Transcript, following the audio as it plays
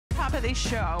top of the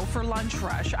show for Lunch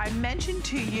Rush, I mentioned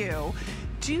to you,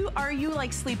 are you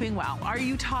like sleeping well? Are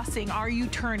you tossing? Are you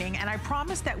turning? And I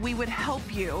promised that we would help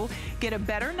you get a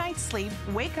better night's sleep,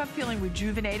 wake up feeling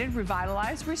rejuvenated,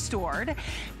 revitalized, restored.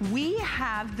 We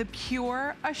have the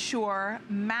Pure Assure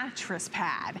mattress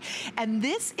pad. And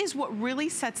this is what really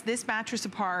sets this mattress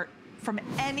apart from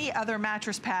any other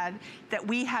mattress pad that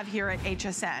we have here at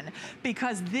HSN,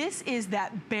 because this is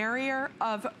that barrier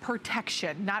of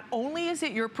protection. Not only is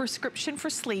it your prescription for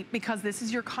sleep, because this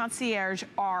is your Concierge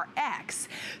RX,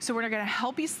 so we're gonna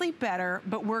help you sleep better,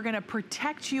 but we're gonna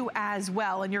protect you as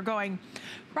well. And you're going,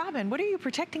 Robin, what are you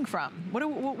protecting from?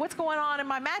 What's going on in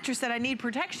my mattress that I need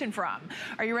protection from?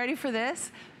 Are you ready for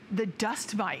this? The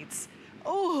dust mites.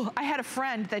 Oh, I had a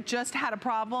friend that just had a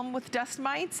problem with dust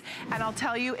mites, and I'll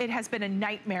tell you, it has been a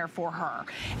nightmare for her.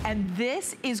 And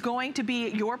this is going to be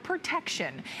your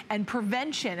protection and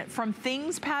prevention from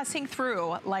things passing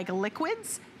through like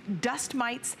liquids, dust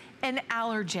mites, and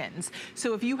allergens.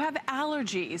 So if you have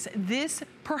allergies, this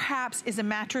perhaps is a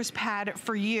mattress pad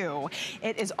for you.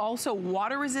 It is also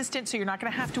water resistant, so you're not gonna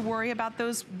have to worry about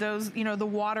those, you know, the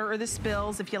water or the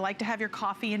spills if you like to have your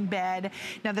coffee in bed.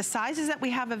 Now the sizes that we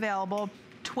have available: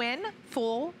 twin,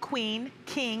 full, queen,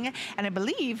 king, and I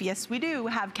believe, yes, we do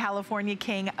have California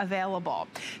King available.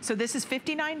 So this is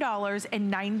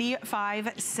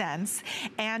 $59.95,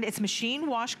 and it's machine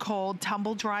wash cold,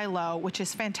 tumble dry low, which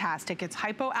is fantastic. It's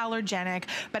hypoallergenic,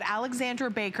 but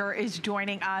Alexandra Baker is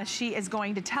joining us. She is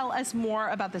going to tell us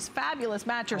more about this fabulous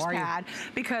mattress pad,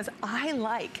 because I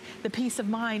like the peace of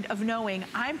mind of knowing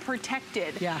I'm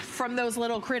protected from those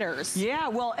little critters. Yeah,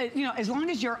 well, you know, as long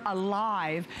as you're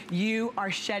alive, you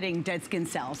are shedding dead skin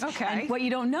cells. Okay. And what you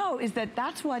don't know is that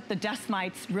that's what the dust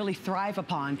mites really thrive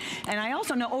upon. And I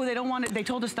also know, oh, they don't want it, they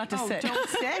told us not to sit. Don't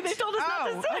sit? They told us not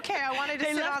to sit. Okay, I wanted to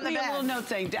sit on the bed. They left me a little note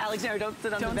saying, Alexander, don't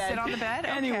sit on the bed. Don't sit on the bed?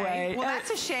 Okay. Anyway. Well, that's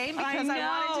a shame, because I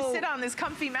wanted to sit on this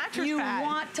comfy mattress pad. You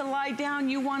want to lie down,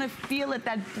 you want to feel it,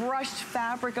 that brushed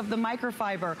fabric of the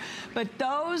microfiber. But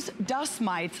those dust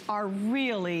mites are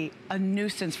really a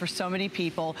nuisance for so many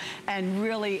people, and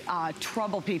really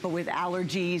trouble people with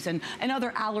allergies and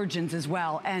other allergens as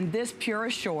well. And this Pure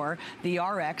Assure, the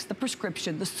RX, the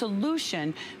prescription, the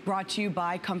solution brought to you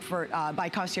by by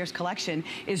Concierge Collection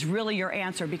is really your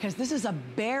answer, because this is a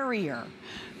barrier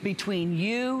between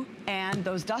you and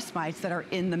those dust mites that are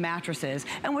in the mattresses.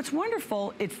 And what's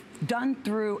wonderful, it's done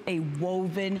through a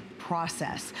woven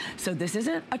process. So this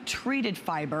isn't a treated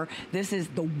fiber. This is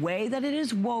the way that it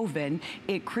is woven.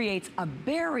 It creates a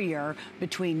barrier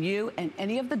between you and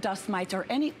any of the dust mites or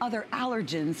any other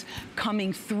allergens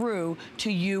coming through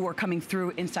to you or coming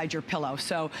through inside your pillow.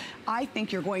 So I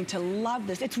think you're going to love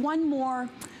this. It's one more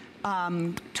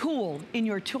tool in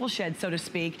your tool shed, so to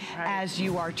speak, as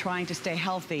you are trying to stay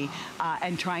healthy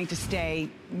and trying to stay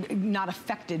not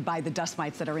affected by the dust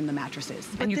mites that are in the mattresses.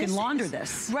 But and you can launder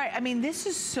this. Right, I mean, this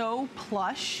is so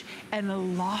plush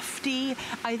and lofty.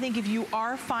 I think if you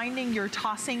are finding you're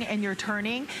tossing and you're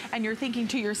turning and you're thinking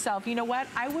to yourself, you know what,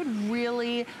 I would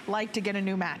really like to get a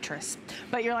new mattress.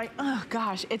 But you're like, oh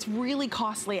gosh, it's really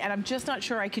costly and I'm just not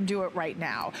sure I can do it right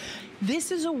now.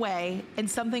 This is a way and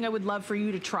something I would love for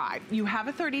you to try. You have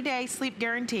a 30-day sleep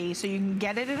guarantee, so you can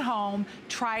get it at home,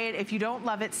 try it. If you don't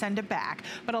love it, send it back.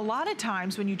 But a lot of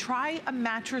times when you try a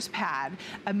mattress pad,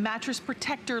 a mattress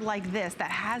protector like this that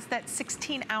has that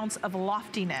 16 ounce of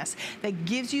loftiness, that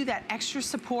gives you that extra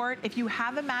support, if you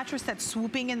have a mattress that's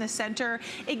swooping in the center,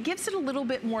 it gives it a little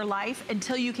bit more life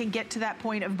until you can get to that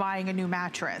point of buying a new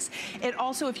mattress. It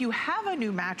also, if you have a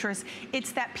new mattress,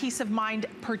 it's that peace of mind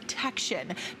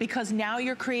protection, because now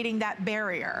you're creating that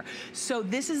barrier. So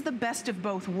this is the best of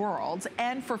both worlds,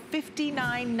 and for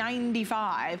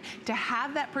 $59.95 to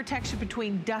have that protection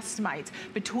between dust mites,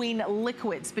 between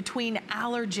liquids, between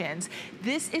allergens,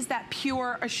 this is that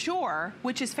Pure Assure,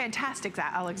 which is fantastic,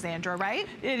 Alexandra, right?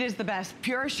 It is the best.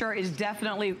 Pure Assure is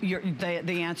definitely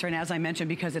the answer, and as I mentioned,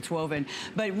 because it's woven.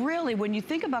 But really, when you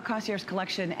think about Concierge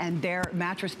Collection and their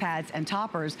mattress pads and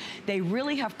toppers, they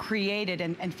really have created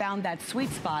and found that sweet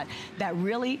spot that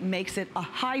really makes it a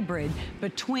hybrid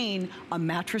between a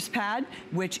mattress pad,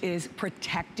 which is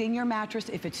protecting your mattress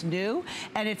if it's new,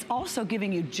 and it's also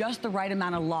giving you just the right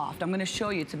amount of loft. I'm going to show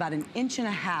you, it's about 1.5 inches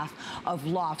of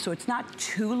loft, so it's not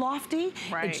too lofty.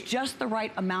 Right. It's just the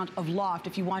right amount of loft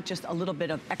if you want just a little bit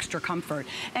of extra comfort.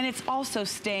 And it's also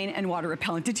stain and water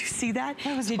repellent. Did you see that?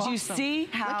 That was Did awesome. you see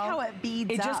how, look how it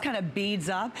beads up? It just kind of beads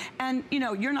up. And you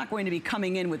know, you're not going to be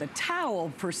coming in with a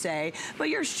towel per se, but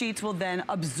your sheets will then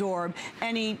absorb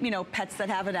any, you know, pets that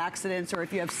have an accident, or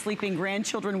if you have sleeping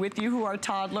grandchildren children with you who are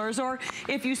toddlers, or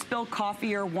if you spill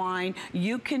coffee or wine,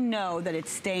 you can know that it's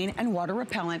stain and water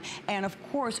repellent. And of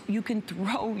course, you can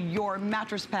throw your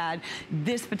mattress pad,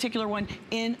 this particular one,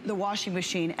 in the washing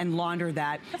machine and launder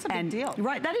that. That's a big deal.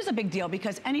 Right, that is a big deal,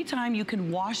 because anytime you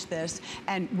can wash this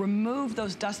and remove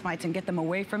those dust mites and get them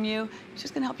away from you, it's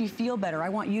just gonna help you feel better. I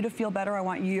want you to feel better. I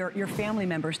want your family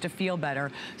members to feel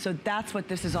better. So that's what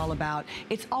this is all about.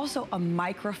 It's also a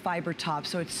microfiber top,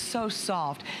 so it's so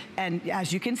soft. And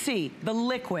as you can see, the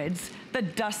liquids, the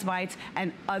dust mites,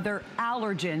 and other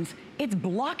allergens, it's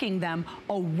blocking them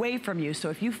away from you. So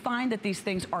if you find that these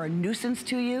things are a nuisance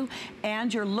to you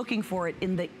and you're looking for it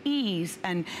in the ease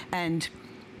and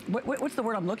what's the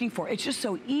word I'm looking for? It's just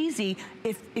so easy.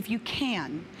 If you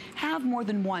can, have more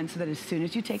than one, so that as soon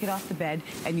as you take it off the bed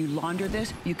and you launder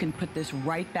this, you can put this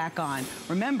right back on.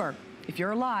 Remember, if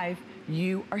you're alive,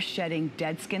 you are shedding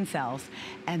dead skin cells,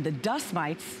 and the dust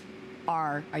mites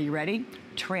are you ready?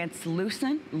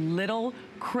 Translucent little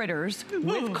critters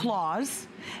with claws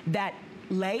that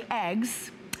lay eggs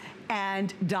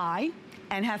and die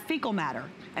and have fecal matter.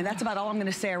 And that's about all I'm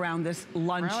gonna say around this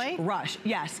lunch rush.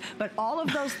 Yes, but all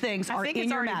of those things are in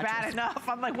your mattress. I think it's already bad enough.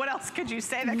 I'm like, what else could you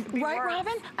say that could be right, worse?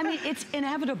 Robin? I mean, it's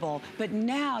inevitable. But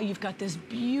now you've got this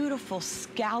beautiful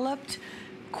scalloped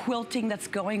quilting that's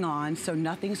going on, so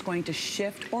nothing's going to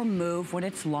shift or move when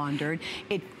it's laundered.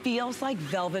 It feels like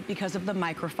velvet because of the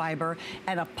microfiber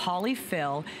and a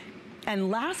polyfill. And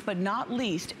last but not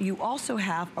least, you also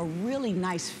have a really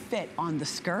nice fit on the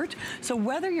skirt. So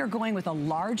whether you're going with a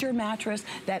larger mattress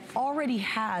that already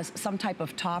has some type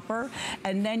of topper,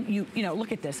 and then you know,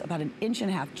 look at this, about 1.5 inches,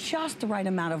 just the right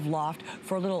amount of loft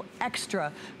for a little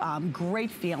extra great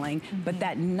feeling, but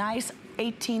that nice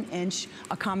 18-inch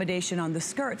accommodation on the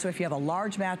skirt. So if you have a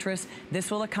large mattress, this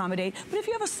will accommodate. But if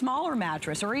you have a smaller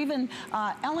mattress, or even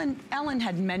Ellen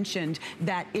had mentioned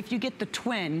that if you get the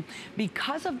twin,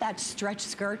 because of that stretch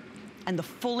skirt and the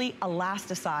fully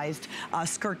elasticized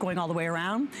skirt going all the way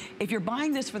around, if you're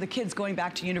buying this for the kids going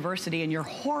back to university and you're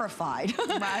horrified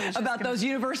about those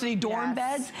university dorm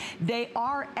beds, they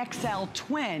are XL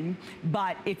twin,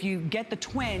 but if you get the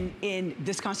twin in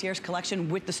this Concierge collection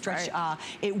with the stretch,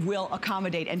 it will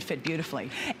accommodate and fit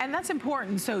beautifully. And that's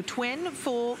important. So twin,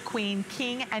 full, queen,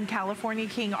 king, and California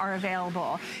king are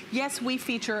available. Yes, we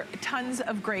feature tons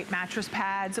of great mattress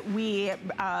pads. We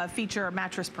feature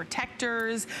mattress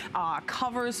protectors,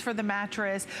 covers for the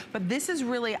mattress, but this is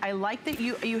really, I like that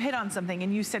you hit on something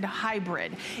and you said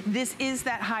hybrid. This is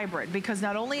that hybrid, because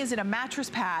not only is it a mattress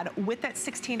pad with that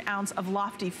 16 ounce of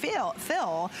lofty fill,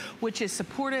 which is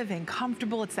supportive and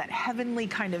comfortable. It's that heavenly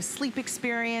kind of sleep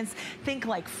experience. Think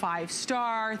like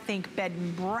 5-star, think bed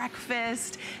and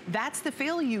breakfast. That's the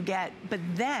feel you get. But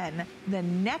then the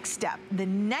next step, the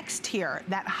next tier,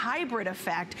 that hybrid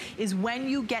effect, is when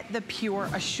you get the Pure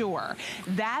Assure.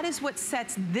 That is what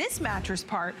sets this mattress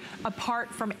part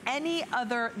apart from any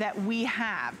other that we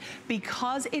have,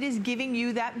 because it is giving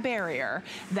you that barrier,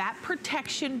 that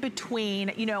protection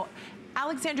between, you know,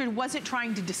 Alexandra wasn't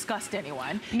trying to disgust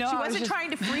anyone. No, she wasn't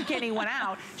trying to freak anyone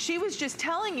out. She was just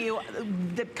telling you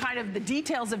the kind of the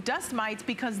details of dust mites,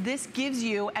 because this gives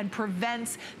you and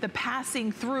prevents the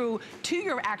passing through to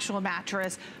your actual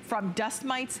mattress from dust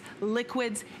mites,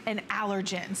 liquids, and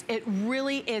allergens. It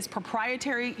really is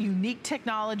proprietary, unique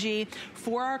technology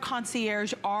for our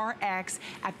Concierge RX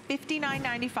at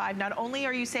 $59.95. Not only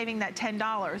are you saving that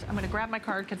 $10, I'm gonna grab my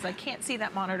card because I can't see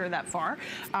that monitor that far.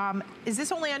 Is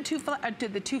this only on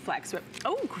the 2 flex?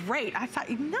 Oh, great, I thought,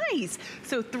 nice.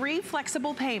 So 3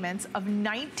 flexible payments of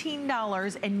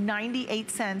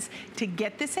 $19.98 to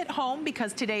get this at home,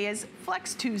 because today is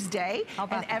Flex Tuesday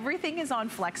and everything is on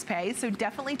Flex Pay, so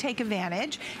definitely take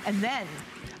advantage. And then,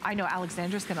 I know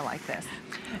Alexandra's gonna like this,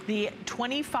 the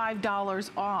 $25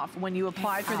 off when you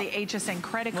apply for the HSN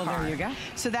credit card. Well, there you go.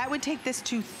 So that would take this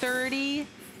to $35,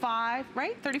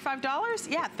 right? $35?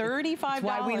 Yeah, $35. That's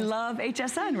why we love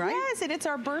HSN, right? Yes, and it's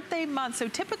our birthday month. So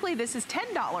typically this is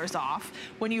 $10 off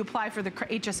when you apply for the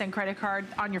HSN credit card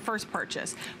on your first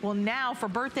purchase. Well, now for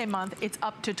birthday month, it's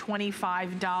up to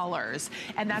 $25.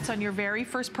 And that's on your very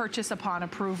first purchase upon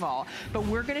approval. But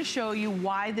we're gonna show you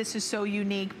why this is so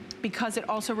unique, because it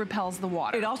also repels the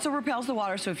water. It also repels the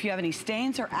water, so if you have any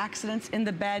stains or accidents in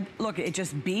the bed, look, it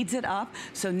just beads it up,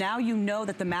 so now you know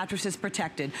that the mattress is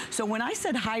protected. So when I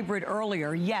said hybrid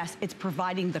earlier, yes, it's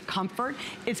providing the comfort,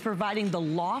 it's providing the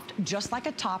loft, just like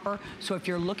a topper, so if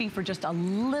you're looking for just a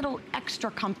little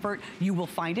extra comfort, you will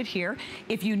find it here.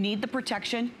 If you need the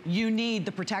protection, you need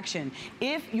the protection.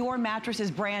 If your mattress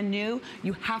is brand new,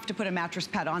 you have to put a mattress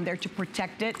pad on there to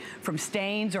protect it from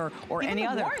stains or any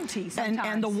other. Warranty sometimes.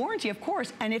 And the warranty warranty, of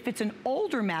course. And if it's an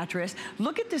older mattress,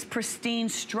 look at this pristine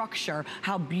structure,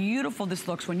 how beautiful this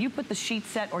looks. When you put the sheet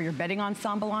set or your bedding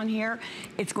ensemble on here,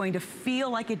 it's going to feel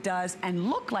like it does and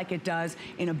look like it does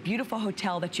in a beautiful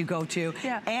hotel that you go to.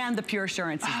 Yeah. And the Pure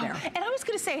Assurance is there. And I was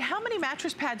gonna say, how many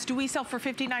mattress pads do we sell for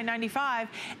 $59.95?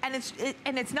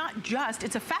 And it's not just,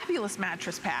 it's a fabulous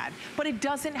mattress pad, but it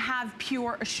doesn't have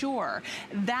Pure Assure.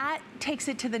 That takes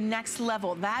it to the next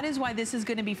level. That is why this is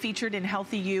gonna be featured in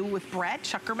Healthy You with Brett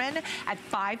Schuckerman at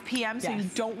 5 p.m. So you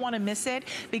don't wanna miss it,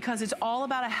 because it's all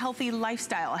about a healthy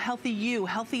lifestyle, a healthy you,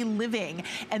 healthy living.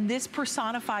 And this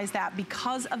personifies that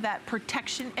because of that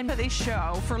protection. And they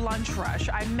show for Lunch Rush,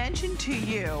 I mentioned to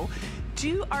you,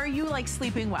 are you like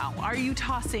sleeping well? Are you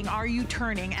tossing? Are you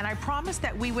turning? And I promised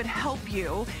that we would help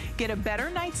you get a better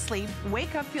night's sleep,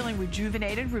 wake up feeling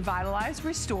rejuvenated, revitalized,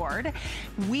 restored.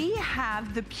 We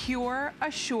have the Pure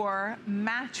Assure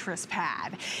mattress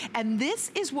pad. And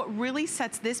this is what really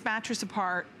sets this mattress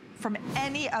apart from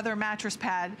any other mattress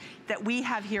pad that we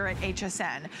have here at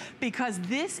HSN, because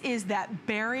this is that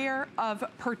barrier of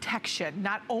protection.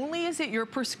 Not only is it your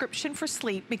prescription for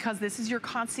sleep, because this is your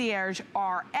Concierge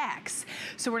RX,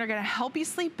 so we're gonna help you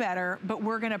sleep better, but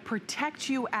we're gonna protect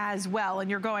you as well. And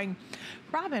you're going,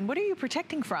 Robin, what are you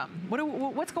protecting from?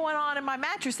 What's going on in my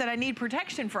mattress that I need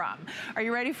protection from? Are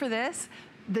you ready for this?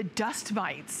 The dust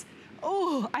mites.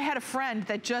 Oh, I had a friend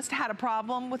that just had a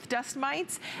problem with dust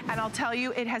mites, and I'll tell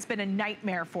you, it has been a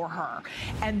nightmare for her.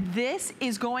 And this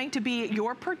is going to be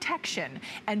your protection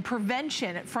and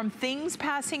prevention from things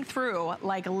passing through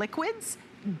like liquids,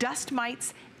 dust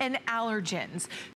mites, and allergens.